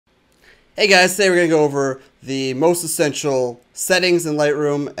Hey guys, today we're going to go over the most essential settings in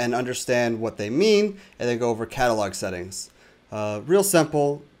Lightroom and understand what they mean, and then go over catalog settings. Real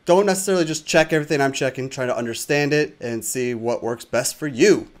simple. Don't necessarily just check everything I'm checking, try to understand it and see what works best for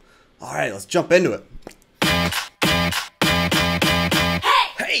you. All right, let's jump into it.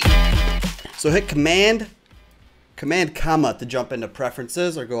 Hey! So hit Command, comma to jump into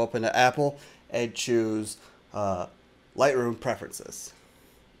Preferences, or go up into Apple and choose Lightroom Preferences.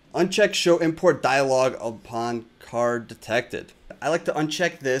 Uncheck Show Import Dialog upon card detected. I like to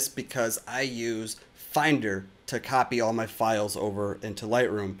uncheck this because I use Finder to copy all my files over into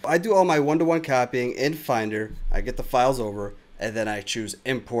Lightroom. I do all my one-to-one copying in Finder, I get the files over, and then I choose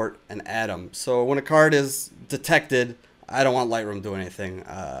Import and add them. So when a card is detected, I don't want Lightroom doing anything.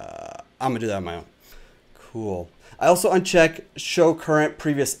 I'm gonna do that on my own. Cool. I also uncheck Show Current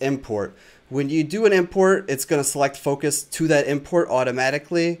Previous Import. When you do an import, it's going to select focus to that import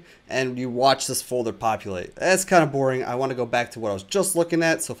automatically, and you watch this folder populate. That's kind of boring. I want to go back to what I was just looking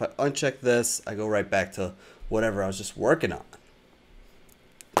at, so if I uncheck this, I go right back to whatever I was just working on.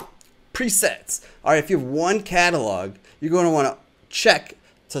 Presets. All right, if you have one catalog, you're going to want to check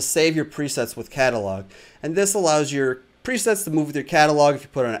to save your presets with catalog, and this allows your presets to move with your catalog if you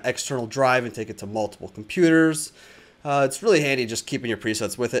put it on an external drive and take it to multiple computers. It's really handy just keeping your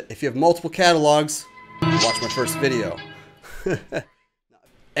presets with it. If you have multiple catalogs, watch my first video.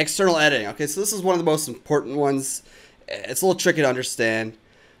 External editing. Okay, so this is one of the most important ones. It's a little tricky to understand.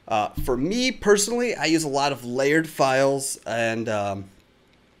 For me personally, I use a lot of layered files, and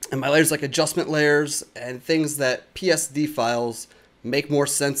my layers like adjustment layers and things that PSD files make more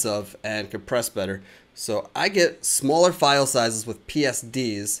sense of and compress better. So I get smaller file sizes with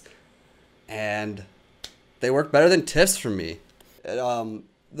PSDs, and they work better than TIFFs for me. The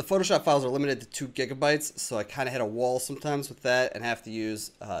Photoshop files are limited to 2 gigabytes, so I kind of hit a wall sometimes with that and have to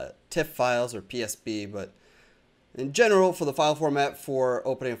use TIFF files or PSB. But in general, for the file format for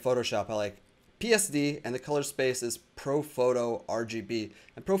opening Photoshop, I like PSD, and the color space is ProPhoto RGB.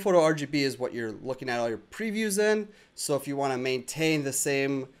 And ProPhoto RGB is what you're looking at all your previews in. So if you want to maintain the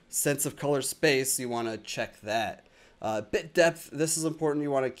same sense of color space, you want to check that. Bit depth, this is important. You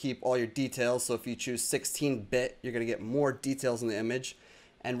want to keep all your details. So if you choose 16-bit, you're going to get more details in the image.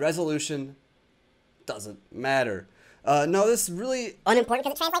 And resolution doesn't matter. No, this is really unimportant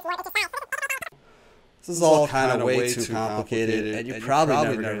because it translates more into file. This is all kind of way too complicated, and you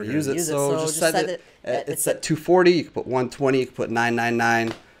probably never use it. So just set it. It's set 240. You can put 120. You can put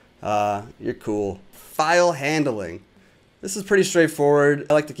 999. You're cool. File handling. This is pretty straightforward.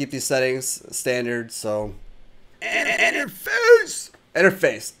 I like to keep these settings standard. So interface.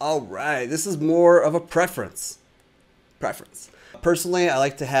 All right. This is more of a preference. Personally, I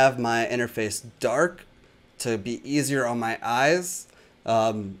like to have my interface dark to be easier on my eyes.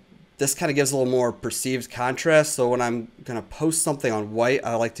 This kind of gives a little more perceived contrast. So when I'm going to post something on white,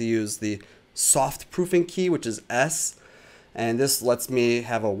 I like to use the soft proofing key, which is S. And this lets me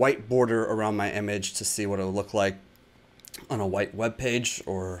have a white border around my image to see what it would look like on a white web page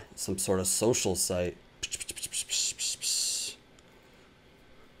or some sort of social site.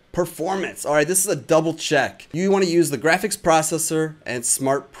 Performance. All right, this is a double check. You want to use the graphics processor and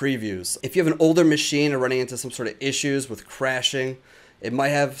smart previews. If you have an older machine or running into some sort of issues with crashing, it might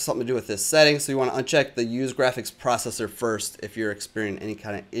have something to do with this setting, so you want to uncheck the use graphics processor first if you're experiencing any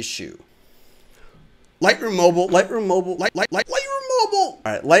kind of issue. Lightroom Mobile. Lightroom Mobile.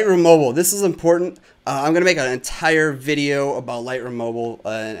 All right, Lightroom Mobile. This is important. I'm going to make an entire video about Lightroom Mobile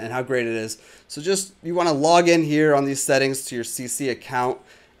and how great it is. So just, you want to log in here on these settings to your CC account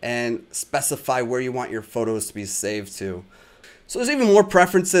and specify where you want your photos to be saved to. So there's even more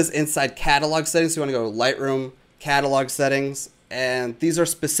preferences inside catalog settings. So you want to go to Lightroom catalog settings, and these are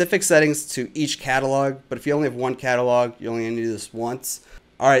specific settings to each catalog, but if you only have one catalog, you only need to do this once.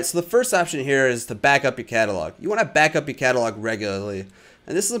 All right, so the first option here is to back up your catalog. You want to back up your catalog regularly,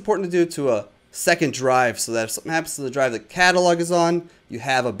 and this is important to do to a second drive so that if something happens to the drive the catalog is on, you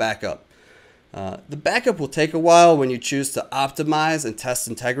have a backup. The backup will take a while when you choose to optimize and test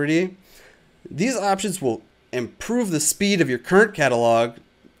integrity. These options will improve the speed of your current catalog,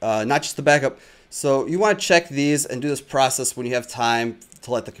 not just the backup. So you want to check these and do this process when you have time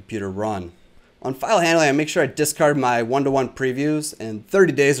to let the computer run. On file handling, I make sure I discard my one-to-one previews in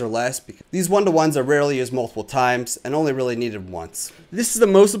 30 days or less, because these one-to-ones are rarely used multiple times and only really needed once. This is the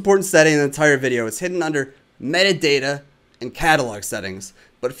most important setting in the entire video. It's hidden under metadata and catalog settings.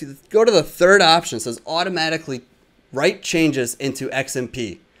 But if you go to the third option, it says automatically write changes into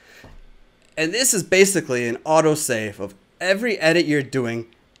XMP. And this is basically an autosave of every edit you're doing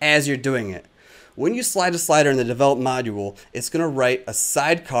as you're doing it. When you slide a slider in the develop module, it's going to write a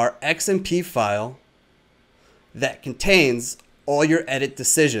sidecar XMP file that contains all your edit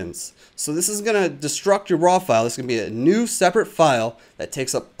decisions. So this is going to destruct your raw file. This is going to be a new separate file that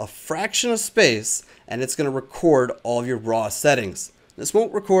takes up a fraction of space, and it's going to record all of your raw settings. This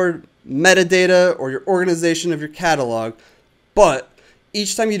won't record metadata or your organization of your catalog, but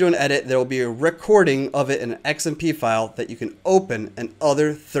each time you do an edit, there will be a recording of it in an XMP file that you can open in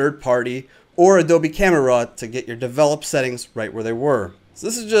other third-party or Adobe Camera Raw to get your developed settings right where they were. So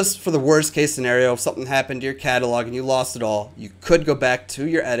this is just for the worst case scenario. If something happened to your catalog and you lost it all, you could go back to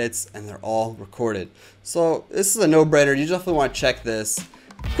your edits and they're all recorded. So this is a no-brainer. You definitely want to check this.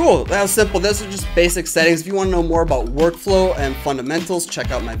 Cool, that was simple. Those are just basic settings. If you want to know more about workflow and fundamentals,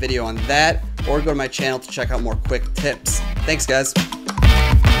 check out my video on that, or go to my channel to check out more quick tips. Thanks, guys.